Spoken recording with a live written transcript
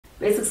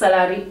Basic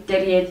salary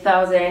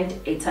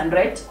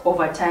 38,800,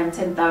 overtime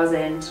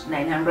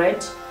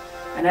 10,900,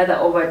 another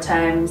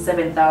overtime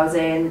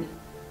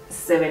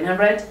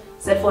 7,700,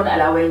 cell phone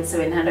allowance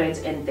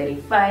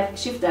 735,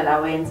 shift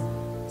allowance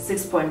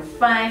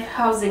 6.5,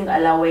 housing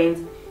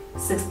allowance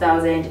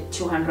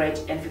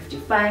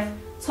 6,255,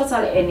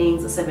 total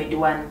earnings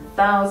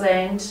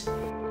 71,000.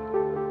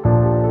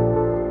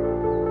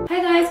 Hi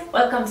guys,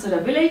 welcome to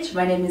the village.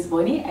 My name is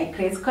Boni. I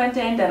create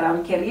content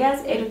around careers,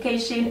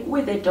 education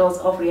with a dose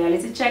of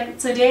reality check.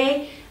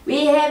 Today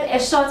we have a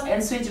short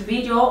and sweet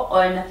video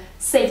on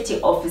safety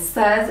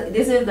officers.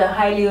 This is the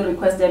highly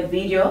requested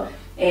video.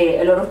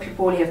 A lot of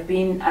people have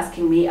been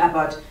asking me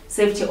about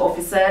safety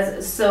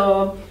officers,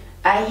 so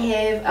I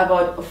have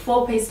about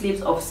 4 pay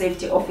slips of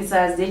safety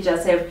officers. They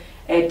just have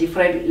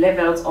different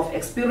levels of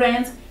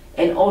experience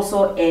and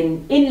also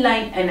an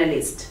inline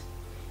analyst.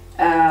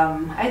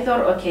 I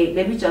thought, okay,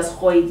 let me just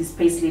hold this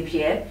pay slip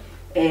here.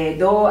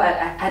 Though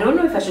I don't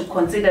know if I should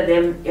consider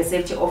them a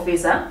safety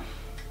officer,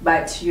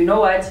 but you know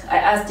what? I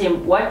asked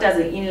him, what does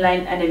an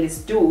inline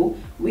analyst do?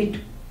 We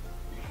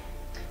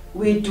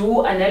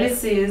do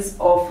analysis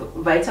of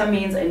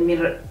vitamins and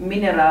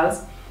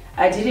minerals.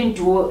 I didn't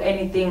do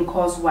anything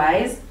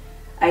course-wise.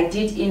 I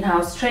did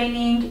in-house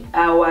training.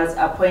 When I was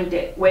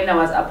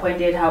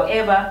appointed.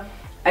 However,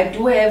 I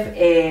do have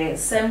a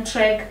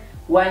SAMTRAC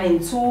 1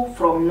 and 2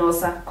 from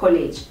NOSA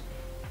college.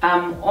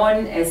 I'm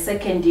on a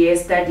second year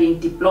studying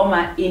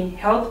diploma in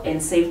health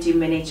and safety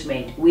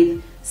management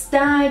with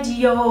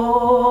Stadio.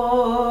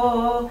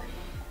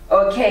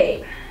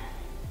 Okay,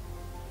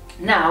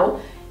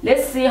 now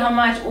let's see how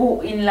much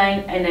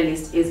inline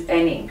analyst is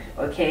earning.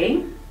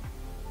 Okay,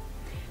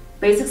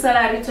 basic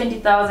salary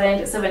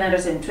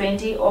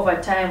 20,720,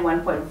 overtime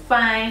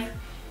 1.5,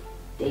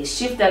 there's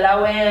shift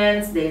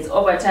allowance, there's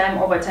overtime.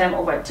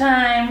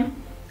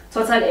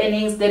 Total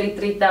earnings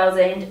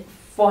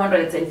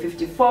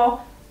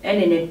 33,454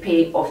 and a net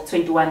pay of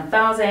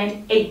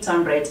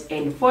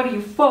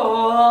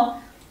 21,844.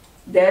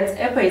 That's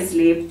a pay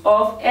slip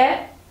of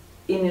a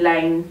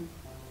inline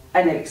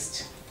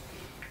analyst.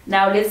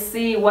 Now let's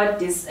see what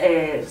this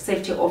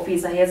safety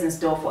officer has in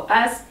store for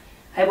us.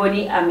 Hi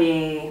Boni, I'm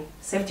a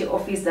safety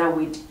officer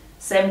with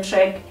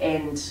SAMTRAC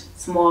and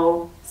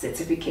small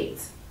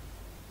certificates.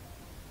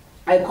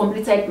 I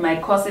completed my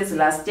courses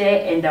last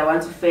year and I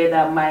want to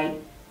further my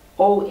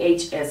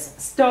OHS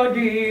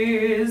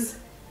studies.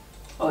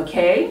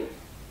 Okay,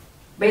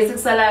 basic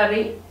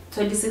salary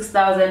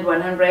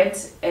 26,100,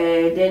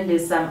 then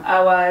there's some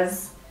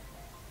hours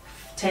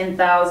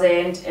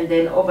 10,000, and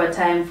then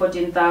overtime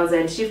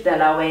 14,000, shift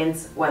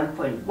allowance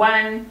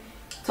 1.1,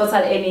 total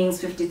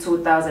earnings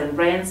 52,000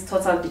 rands,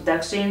 total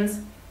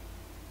deductions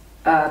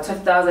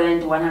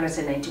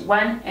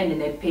 12,191, and a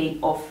net pay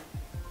of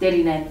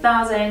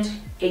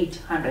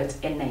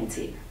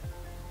 39,890.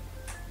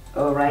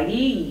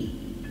 Alrighty.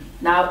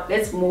 Now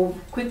let's move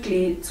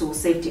quickly to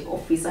safety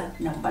officer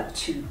number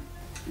 2.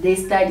 They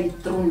studied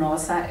through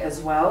NOSA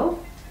as well.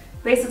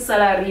 Basic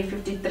salary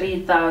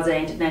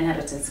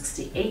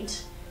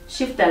 53,968,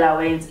 shift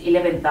allowance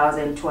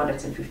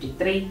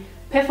 11,253,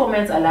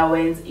 performance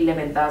allowance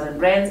 11,000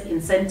 rands,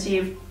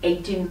 incentive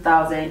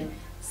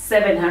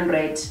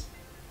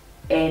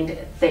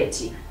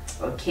 18,730.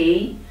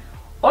 Okay,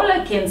 all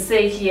I can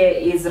say here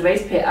is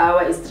rate per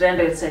hour is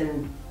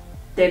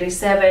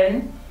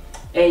 337,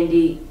 and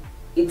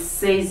it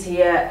says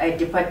here a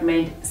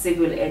department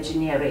civil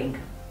engineering.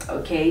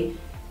 Okay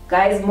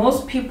guys,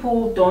 most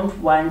people don't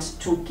want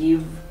to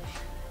give,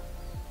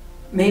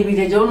 maybe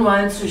they don't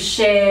want to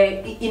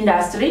share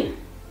industry,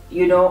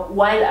 you know,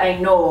 while I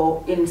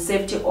know in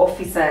safety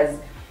officers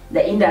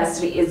the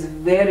industry is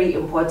very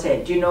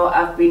important. You know,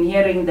 I've been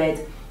hearing that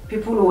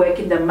people who work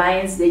in the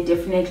mines, they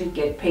definitely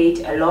get paid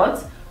a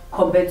lot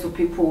compared to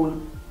people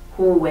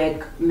who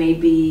work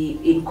maybe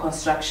in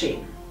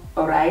construction.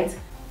 All right,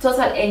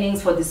 total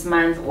earnings for this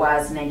month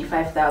was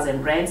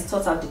 95,000 rands,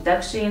 total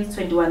deductions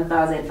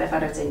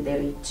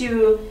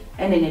 21,532,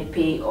 and a net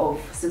pay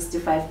of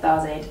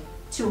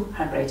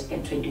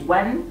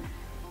 65,221.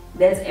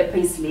 That's a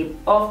pay slip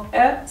of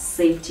a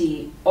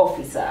safety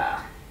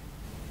officer.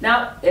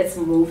 Now let's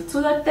move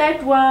to the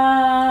third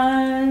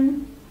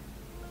one.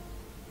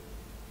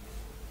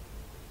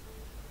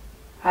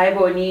 Hi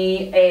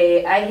Boni,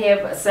 I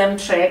have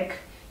SAMTRAC.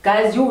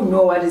 Guys, you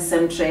know what is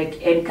SAMTRAC,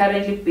 and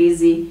currently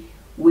busy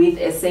with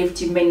a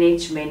safety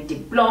management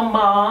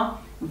diploma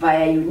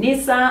via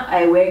UNISA.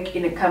 I work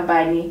in a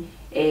company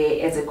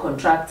as a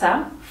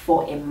contractor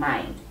for a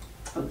mine.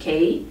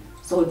 Okay,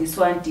 so this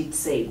one did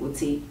say,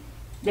 Guti,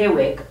 they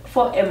work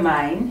for a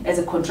mine as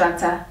a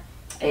contractor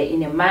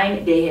in a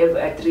mine. They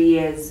have 3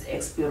 years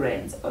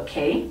experience.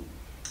 Okay,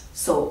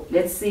 so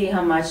let's see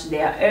how much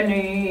they are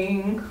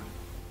earning.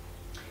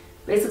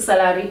 Basic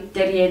salary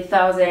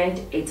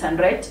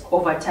 38,800,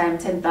 overtime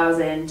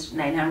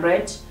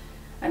 10,900,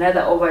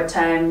 another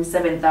overtime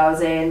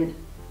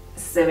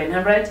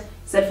 7,700,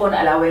 cell phone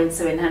allowance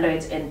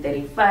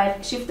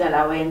 735, shift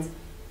allowance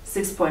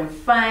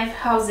 6.5,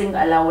 housing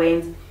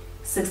allowance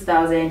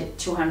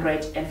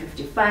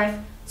 6,255,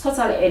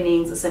 total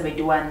earnings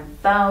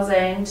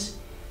 71,000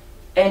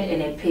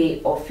 and a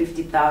pay of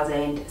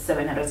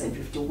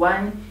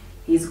 50,751.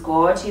 He's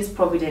got his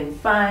provident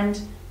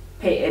fund,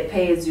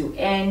 pay as you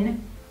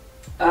earn.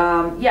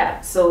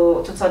 Yeah,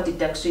 so total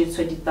deduction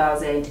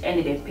 20,000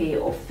 and a pay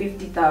of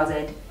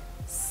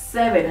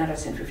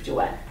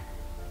 50,751.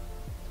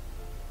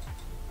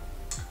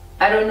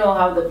 I don't know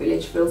how the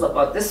village feels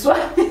about this one.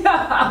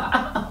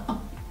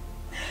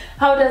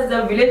 How does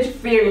the village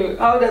feel?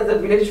 How does the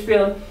village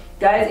feel?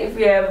 Guys, if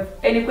you have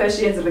any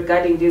questions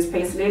regarding these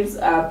payslips,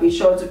 be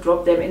sure to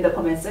drop them in the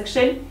comment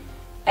section,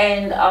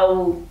 and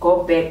I'll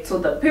go back to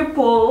the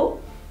people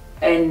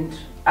and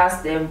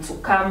ask them to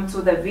come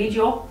to the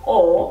video,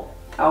 or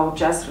I'll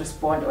just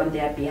respond on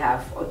their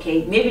behalf.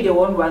 Okay, maybe they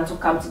won't want to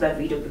come to the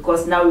video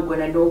because now we're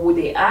gonna know who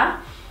they are.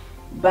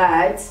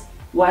 But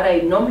what I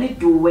normally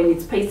do when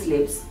it's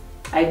payslips,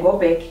 I go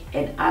back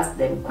and ask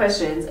them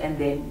questions, and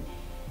then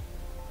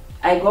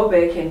I go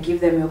back and give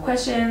them your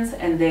questions,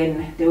 and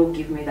then they will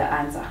give me the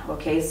answer.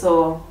 Okay,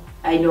 so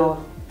I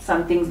know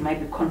some things might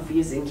be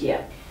confusing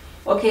here.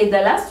 Okay, the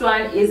last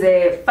one is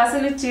a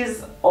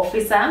facilities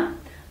officer,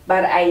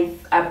 but I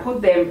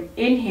put them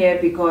in here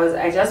because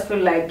I just feel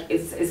like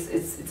it's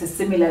a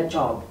similar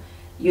job.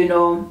 You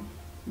know,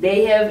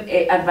 they have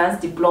an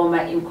advanced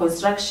diploma in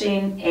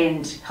construction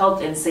and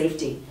health and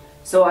safety.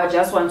 So I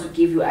just want to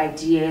give you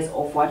ideas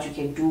of what you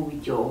can do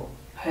with your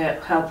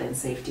health and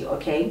safety.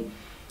 Okay.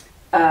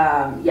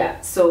 Yeah,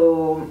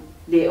 so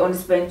they only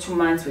spend 2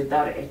 months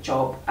without a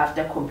job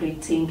after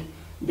completing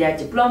their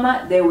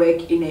diploma. They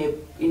work in a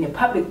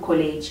public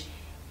college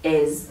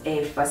as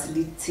a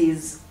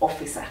facilities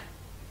officer.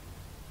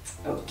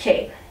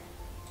 Okay,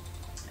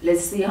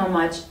 let's see how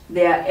much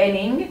they are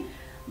earning.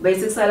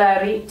 Basic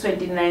salary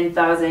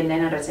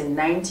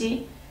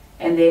 29,990,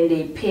 and then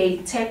they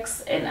pay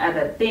tax and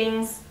other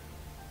things.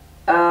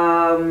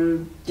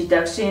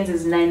 Deductions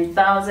is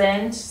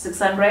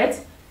 9,600.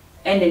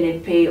 And a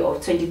net pay of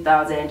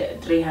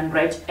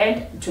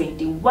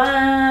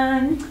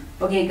 20,321.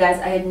 Okay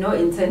guys, I had no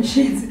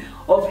intentions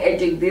of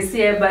editing this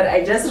here, but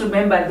I just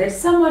remembered that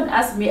someone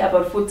asked me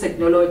about food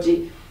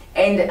technology,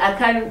 and I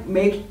can't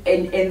make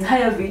an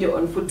entire video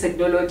on food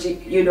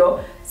technology, you know.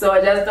 So I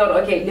just thought,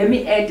 okay, let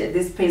me add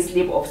this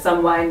payslip of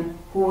someone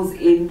who's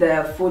in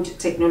the food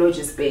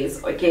technology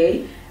space.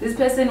 Okay, this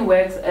person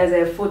works as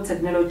a food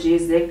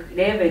technologist.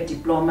 They have a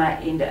diploma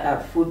in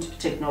the food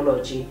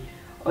technology.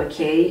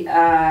 Okay,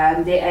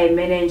 they are a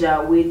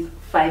manager with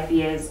 5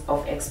 years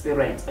of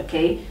experience.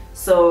 Okay,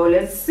 so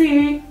let's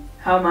see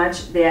how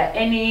much they are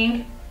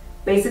earning.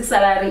 Basic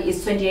salary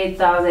is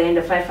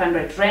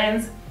 28,500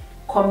 rands,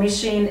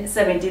 commission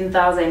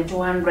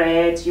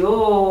 17,200.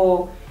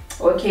 Yo,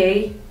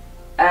 okay.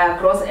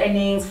 Gross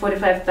earnings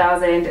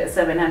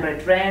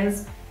 45,700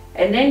 rands,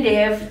 and then they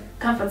have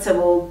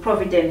comfortable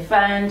provident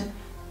fund,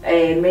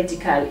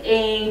 medical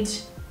aid.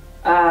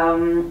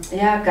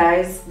 Yeah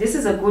guys, this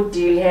is a good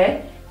deal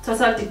here.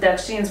 Total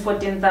deductions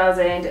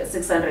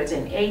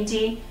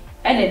 14,680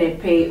 and a net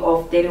pay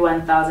of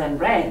 31,000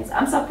 rands.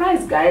 I'm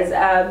surprised guys.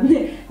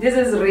 This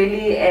is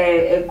really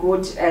a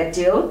good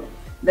deal.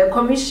 The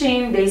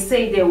commission, they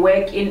say they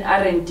work in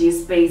R&D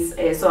space,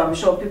 so I'm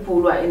sure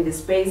people who are in the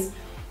space,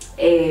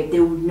 they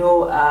would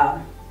know.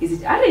 Is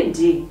it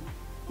R&D?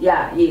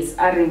 Yeah, yes,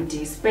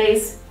 R&D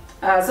space.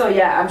 So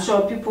yeah, I'm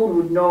sure people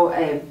would know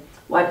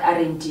what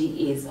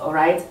R&D is. All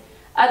right.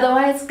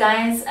 Otherwise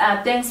guys,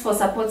 thanks for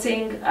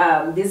supporting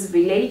this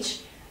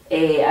village.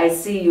 I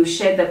see you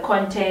share the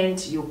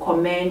content, you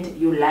comment,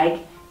 you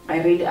like.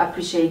 I really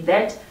appreciate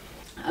that.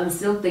 I'm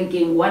still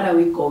thinking, what are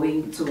we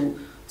going to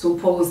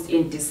post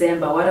in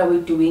December? What are we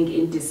doing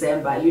in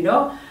December, you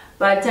know?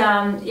 But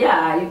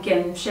yeah, you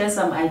can share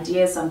some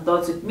ideas, some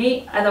thoughts with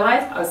me.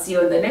 Otherwise, I'll see you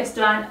on the next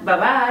one. Bye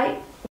bye.